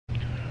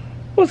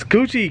What's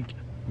Gucci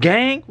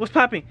gang? What's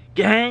popping?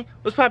 Gang?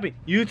 What's popping?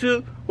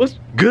 YouTube? What's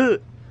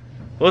good?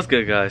 What's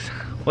good, guys?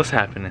 What's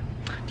happening?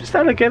 Just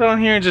thought I'd get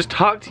on here and just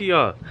talk to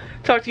y'all.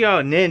 Talk to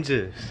y'all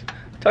ninjas.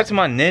 Talk to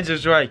my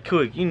ninjas right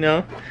quick, you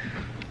know.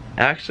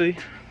 Actually,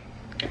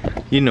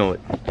 you know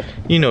it.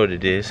 You know what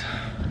it is.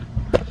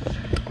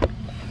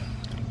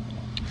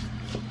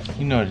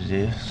 You know what it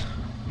is.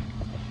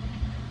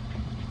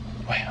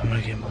 Wait, I'm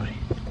gonna get Moody.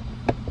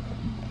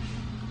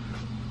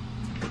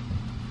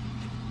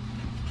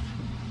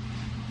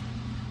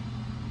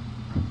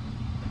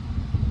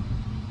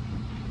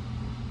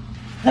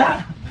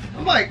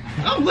 I'm like,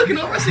 I'm looking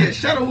over, I see a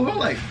shadow move. I'm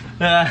like,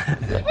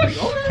 somebody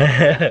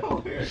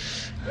over here?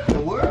 In the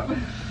world?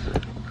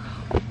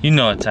 You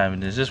know what time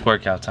it is. It's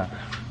workout time.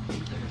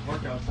 It's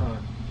workout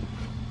time.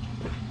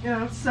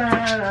 Yeah,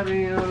 outside, I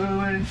be on the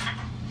way.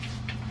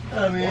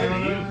 I be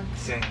on the way.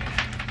 Sing.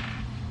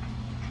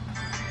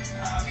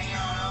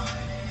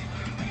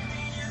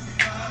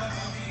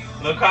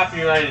 No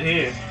copyright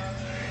here.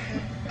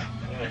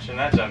 You should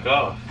not junk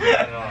off. You know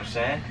what I'm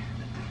saying?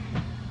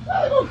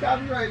 I don't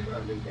copyright,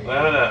 bro.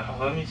 Well,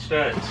 let me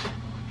stretch.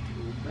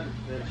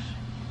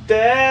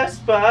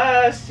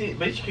 Despacito.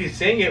 But you can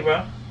sing it,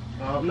 bro.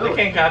 No. They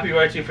can't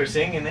copyright you for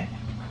singing it.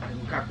 I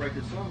can copyright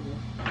this song,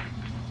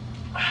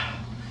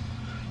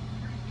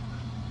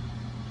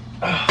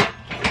 bro.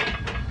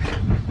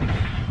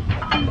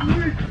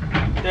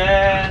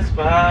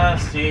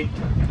 Despacito.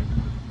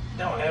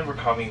 Don't ever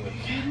call me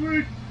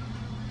weak.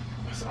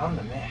 Cause I'm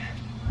the man.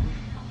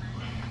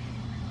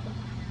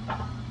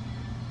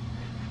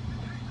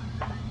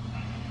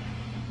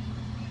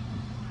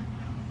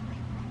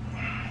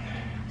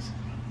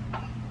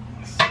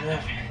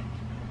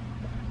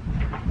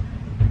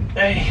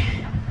 Hey.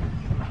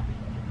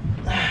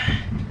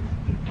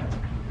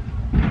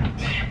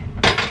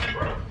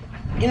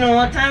 You know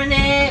what time it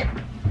is?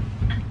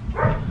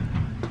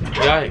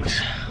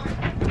 Yikes.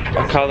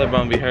 My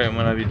collarbone be hurting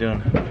when I be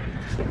doing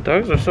it.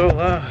 Dogs are so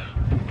loud.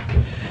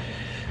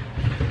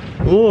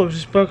 Ooh, I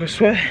just broke a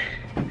sweat.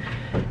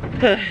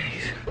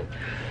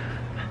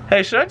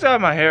 Hey, should I dye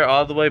my hair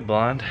all the way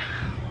blonde?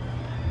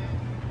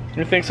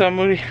 You think so,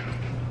 Moody? I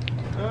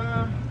don't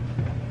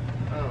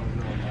know,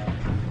 man.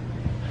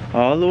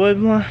 All the way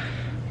blonde?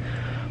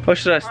 Or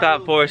should I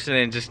stop forcing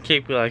it and just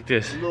keep it like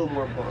this? A little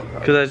more blonde.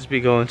 Because I just be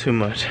going too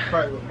much.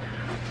 Probably a little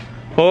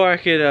more. Or I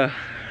could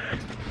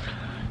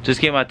just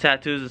get my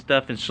tattoos and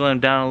stuff and slim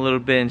down a little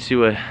bit and see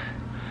what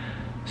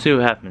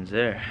happens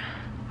there.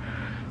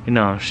 You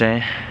know what I'm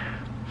saying?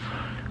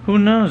 Who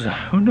knows?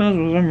 Who knows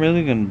what I'm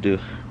really gonna do?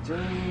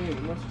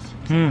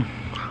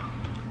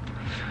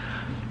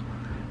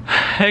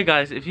 Hey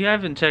guys, if you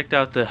haven't checked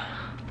out the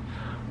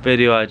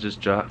video I just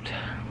dropped,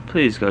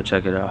 please go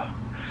check it out.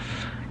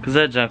 Cause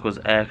that junk was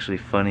actually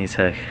funny as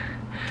heck.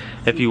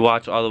 If you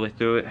watch all the way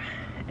through it,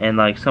 and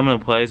like some of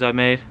the plays I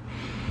made,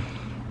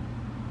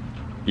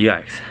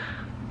 yikes.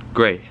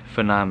 Great,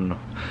 phenomenal.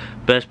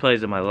 Best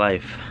plays of my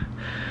life.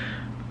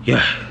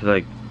 Yeah,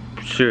 like,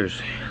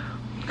 seriously.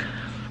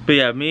 But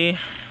yeah,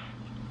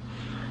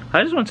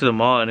 I just went to the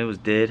mall and it was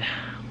dead.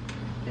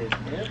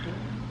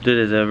 Dead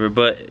as ever,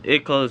 but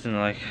it closed in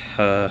like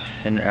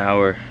an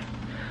hour.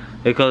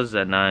 It closes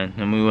at 9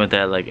 and we went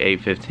there at like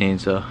 8:15,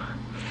 so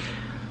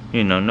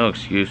you know, no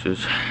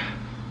excuses.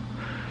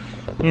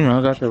 You know,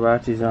 I got the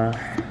Rotties on.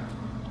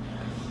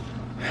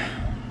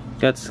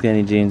 Got the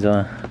skinny jeans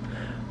on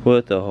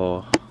with the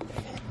hole.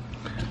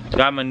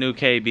 Got my new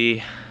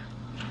KB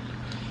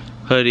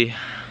hoodie.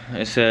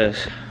 It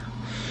says,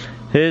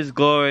 His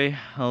glory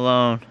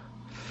alone,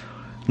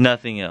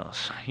 nothing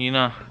else. You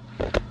know,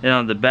 and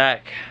on the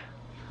back,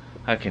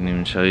 I can't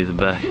even show you the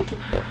back.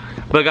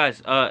 But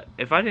guys,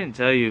 if I didn't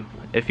tell you,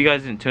 if you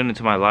guys didn't tune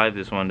into my live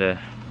this one day,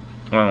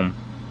 I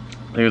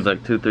think it was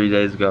like 2-3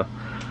 days ago,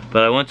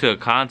 but I went to a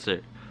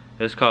concert.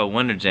 It was called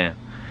Winter Jam,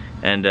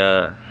 and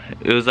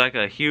it was like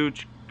a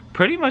huge,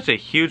 pretty much a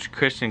huge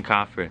Christian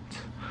conference.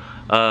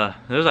 There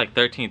was like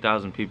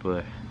 13,000 people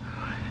there,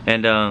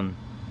 and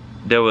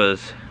there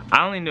was,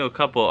 I only knew a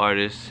couple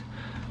artists.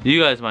 You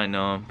guys might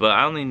know them, but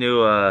I only knew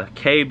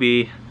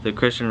KB, the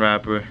Christian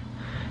rapper,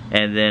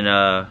 and then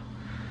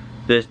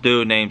this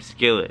dude named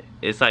Skillet.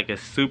 It's like a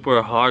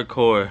super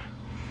hardcore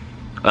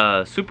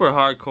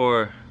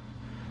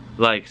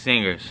like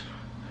singers,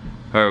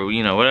 or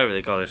you know, whatever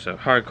they call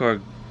themselves,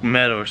 hardcore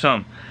metal or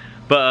something.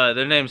 But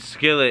their name's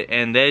Skillet,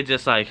 and they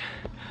just like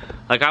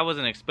I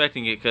wasn't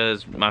expecting it,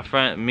 because my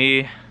friend,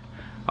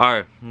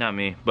 not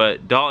me,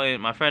 but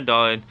Dalton, my friend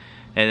Dalton,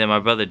 and then my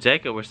brother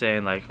Jacob were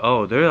saying like,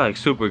 oh, they're like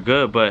super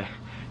good, but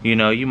you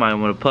know, you might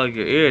want to plug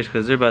your ears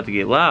because they're about to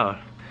get loud.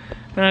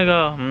 And I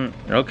go,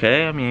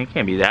 okay, I mean, it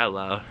can't be that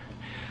loud.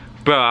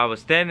 Bro, I was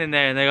standing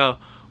there and they go,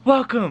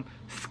 welcome,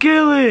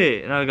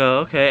 Skillet! And I go,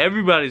 okay,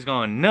 everybody's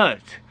going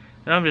nuts.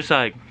 And I'm just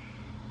like,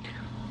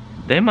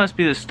 they must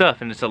be the stuff,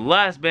 and it's the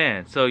last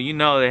band, so you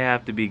know they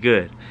have to be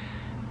good.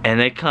 And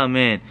they come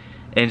in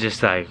and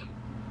just like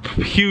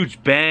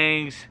huge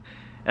bangs,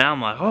 and I'm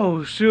like,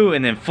 oh shoot,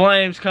 and then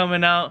flames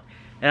coming out,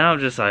 and I'm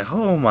just like,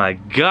 oh my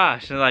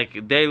gosh. And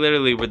like, they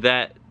literally were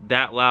that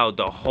that loud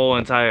the whole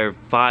entire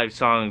 6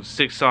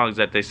 songs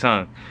that they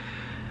sung.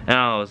 And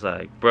I was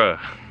like, bruh,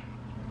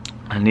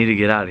 I need to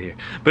get out of here.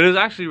 But it was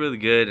actually really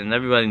good, and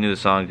everybody knew the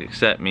songs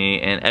except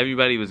me, and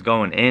everybody was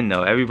going in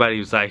though. Everybody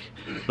was like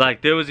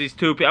there was these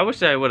 2 people. I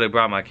wish I would have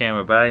brought my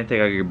camera, but I didn't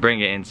think I could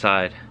bring it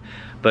inside.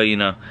 But you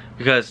know,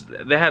 because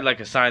they had like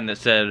a sign that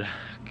said,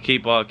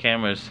 keep all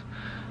cameras.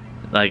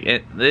 Like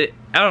I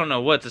don't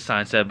know what the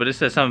sign said, but it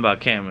said something about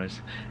cameras.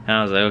 And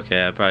I was like,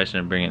 okay, I probably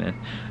shouldn't bring it in.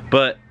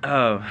 But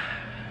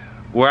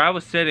where I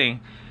was sitting,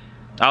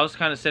 I was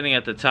kind of sitting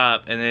at the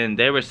top, and then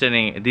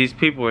these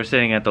people were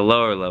sitting at the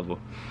lower level.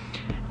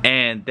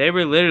 And they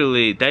were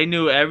literally, they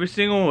knew every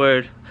single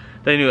word.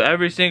 They knew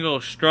every single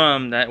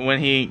strum that when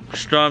he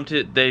strummed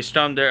it, they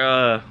strummed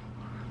their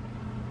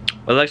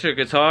electric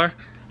guitar,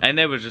 and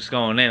they were just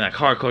going in like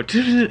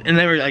hardcore, and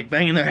they were like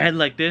banging their head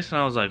like this, and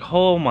I was like,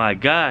 oh my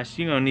gosh,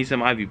 you're gonna need some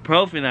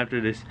ibuprofen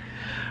after this.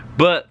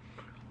 But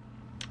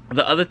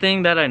the other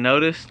thing that I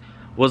noticed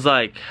was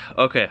like,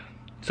 okay,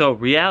 so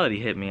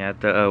reality hit me at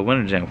the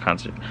Winter Jam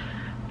concert,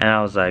 and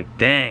I was like,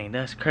 dang,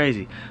 that's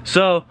crazy.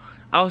 So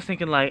I was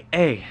thinking like,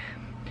 hey,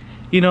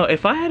 you know,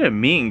 if I had a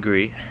meet and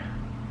greet,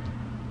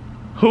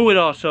 who would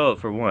all show up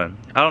for one?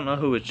 I don't know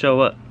who would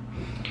show up.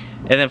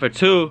 And then for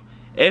 2,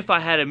 if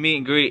I had a meet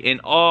and greet and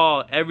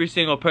every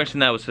single person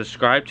that was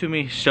subscribed to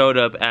me showed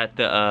up at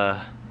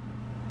the,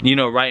 you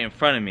know, right in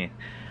front of me.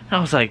 And I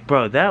was like,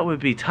 bro, that would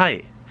be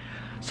tight.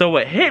 So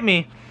what hit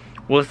me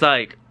was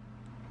like,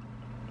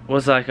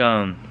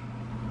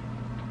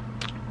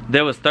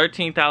 there was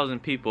 13,000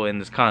 people in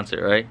this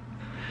concert, right?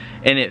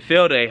 And it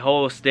filled a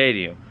whole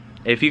stadium.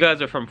 If you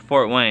guys are from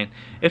Fort Wayne,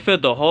 it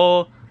filled the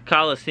whole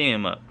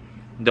Coliseum up.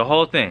 The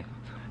whole thing.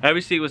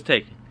 Every seat was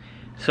taken.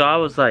 So I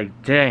was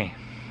like, dang.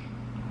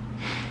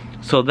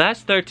 So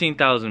that's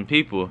 13,000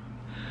 people.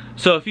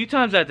 So if you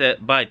times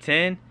that by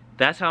 10,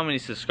 that's how many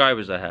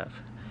subscribers I have.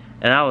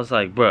 And I was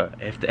like, bruh,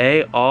 if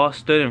they all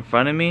stood in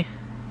front of me,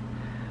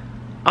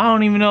 I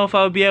don't even know if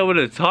I would be able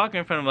to talk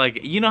in front of them. Like,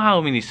 you know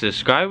how many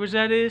subscribers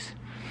that is?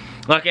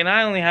 Like, and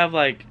I only have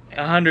like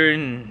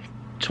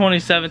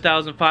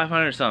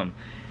 127,500 something.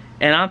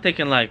 And I'm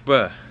thinking like,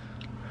 bruh.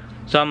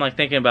 So I'm like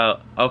thinking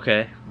about,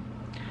 okay,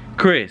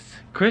 Chris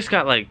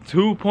got like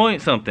 2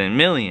 point something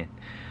million.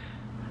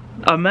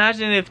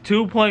 Imagine if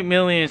 2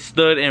 million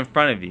stood in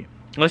front of you.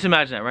 Let's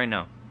imagine that right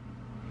now.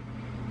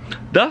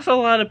 That's a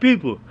lot of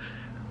people.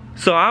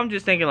 So I'm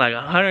just thinking like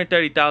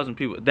 130,000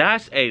 people.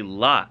 That's a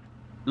lot.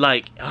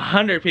 Like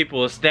 100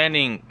 people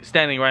standing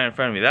right in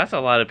front of me. That's a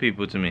lot of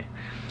people to me.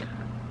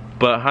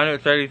 But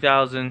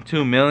 130,000,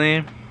 2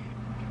 million,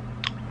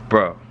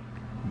 bro,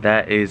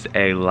 that is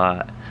a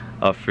lot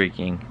of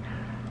freaking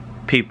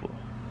people.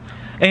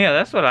 And yeah,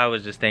 that's what I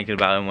was just thinking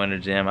about in Winter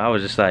Jam. I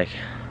was just like,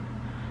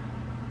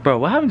 bro,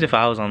 what happens if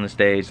I was on the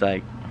stage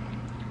like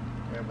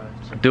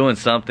doing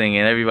something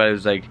and everybody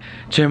was like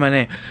cheering my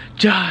name,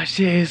 Josh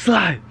is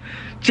live,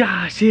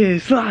 Josh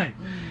is live.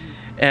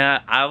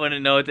 And I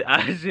wouldn't know what to,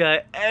 I was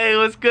like, hey,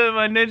 what's good,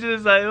 my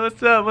ninjas? Like,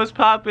 what's up, what's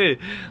poppin'?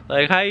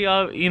 Like, how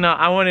y'all, you know,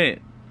 I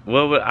don't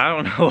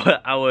know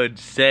what I would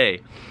say,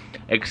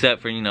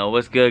 except for, you know,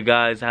 what's good,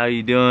 guys, how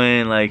you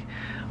doing? Like,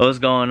 what's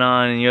going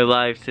on in your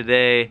life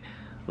today?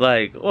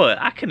 Like, what?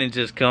 I couldn't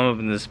just come up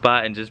in the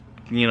spot and just,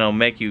 you know,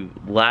 make you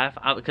laugh,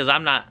 because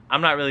I'm not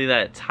really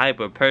that type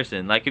of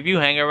person. Like, if you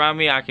hang around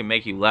me, I can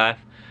make you laugh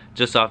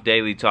just off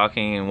daily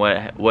talking and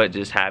what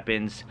just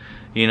happens,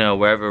 you know,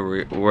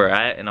 wherever we're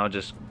at, and I'll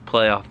just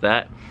play off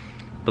that.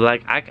 But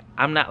like,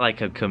 I'm not like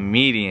a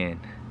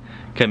comedian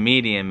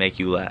make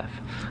you laugh.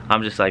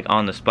 I'm just like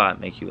on the spot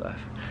make you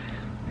laugh.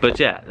 But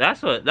yeah,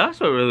 that's what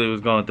really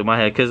was going through my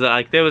head, because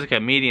like there was a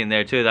comedian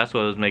there too. That's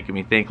what was making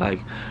me think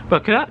like,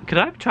 but could I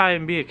try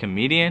and be a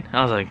comedian?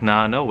 I was like,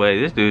 nah, no way.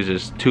 This dude's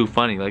just too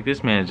funny. Like,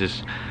 this man is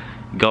just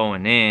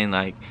going in.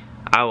 Like,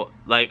 I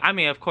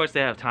mean, of course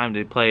they have time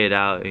to play it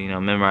out, you know,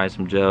 memorize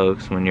some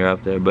jokes when you're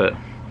up there, but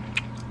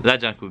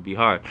that junk would be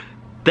hard.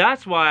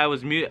 That's why I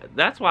wish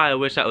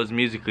I was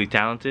musically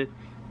talented,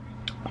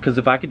 because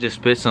if I could just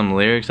spit some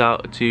lyrics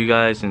out to you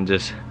guys and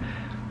just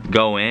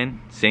go in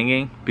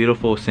singing,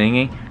 beautiful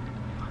singing,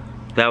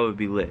 that would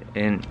be lit,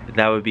 and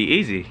that would be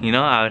easy. You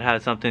know, I would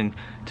have something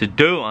to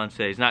do on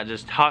stage, not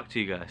just talk to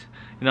you guys.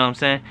 You know what I'm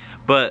saying?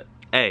 But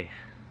hey,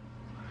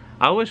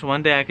 I wish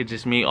one day I could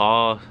just meet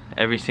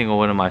every single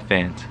one of my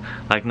fans.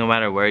 Like, no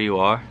matter where you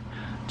are,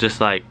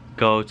 just like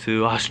go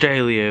to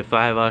Australia if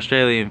I have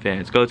Australian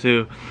fans, go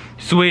to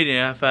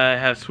Sweden if I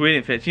have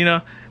Sweden fans. You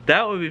know,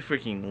 that would be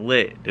freaking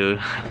lit,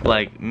 dude.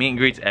 Like, meet and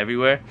greets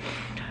everywhere.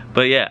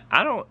 But yeah,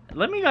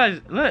 let me know.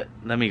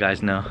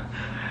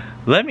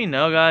 Let me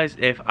know, guys,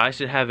 if I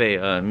should have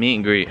a meet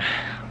and greet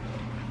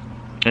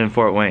in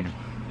Fort Wayne,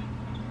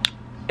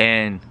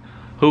 and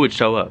who would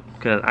show up,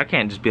 because I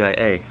can't just be like,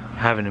 hey,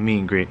 having a meet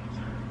and greet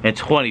and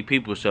 20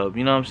 people show up.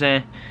 You know what I'm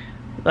saying?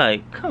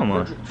 Like, come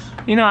on.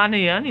 You know, I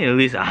need at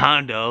least a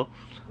hundo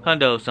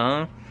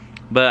something.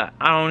 But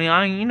I don't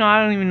even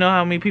know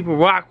how many people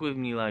rock with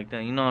me like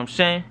that. You know what I'm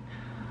saying?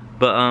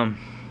 But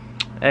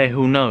hey,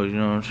 who knows, you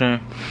know what I'm saying?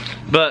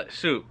 But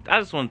shoot, I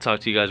just want to talk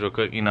to you guys real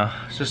quick, you know.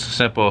 It's just a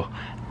simple,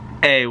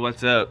 hey,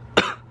 what's up?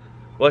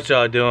 What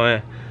y'all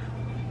doing?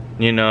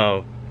 You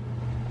know,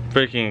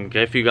 freaking,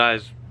 if you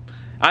guys,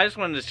 I just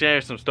wanted to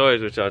share some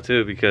stories with y'all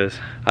too, because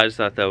I just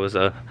thought that was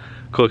a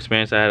cool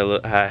experience.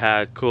 I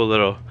had cool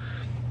little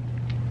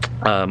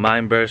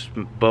mind burst,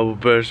 bubble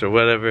burst, or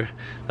whatever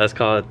that's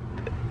called,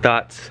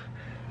 thoughts,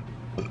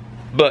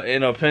 but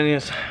in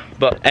opinions.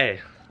 But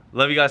hey,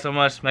 love you guys so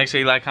much. Make sure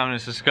you like, comment,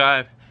 and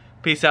subscribe.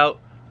 Peace out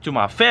to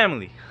my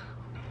family.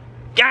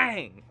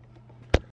 Gang!